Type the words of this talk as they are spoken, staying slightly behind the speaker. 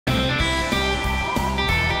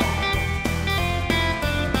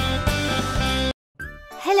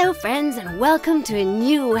Hello friends, and welcome to a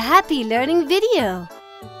new Happy Learning video.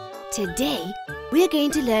 Today we're going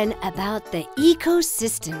to learn about the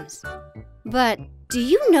ecosystems. But do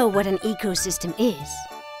you know what an ecosystem is?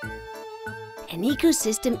 An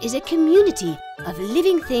ecosystem is a community of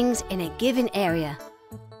living things in a given area.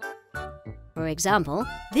 For example,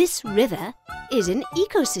 this river is an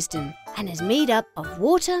ecosystem and is made up of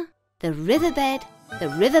water, the riverbed, the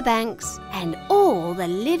riverbanks, and all the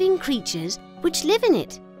living creatures which live in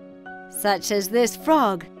it, such as this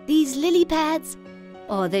frog, these lily pads,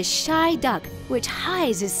 or this shy duck which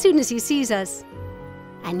hides as soon as he sees us.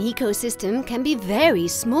 An ecosystem can be very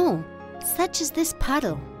small, such as this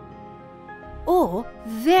puddle, or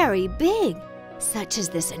very big, such as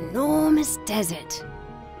this enormous desert.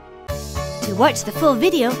 To watch the full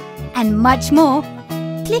video and much more,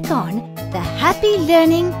 click on the Happy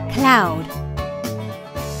Learning Cloud.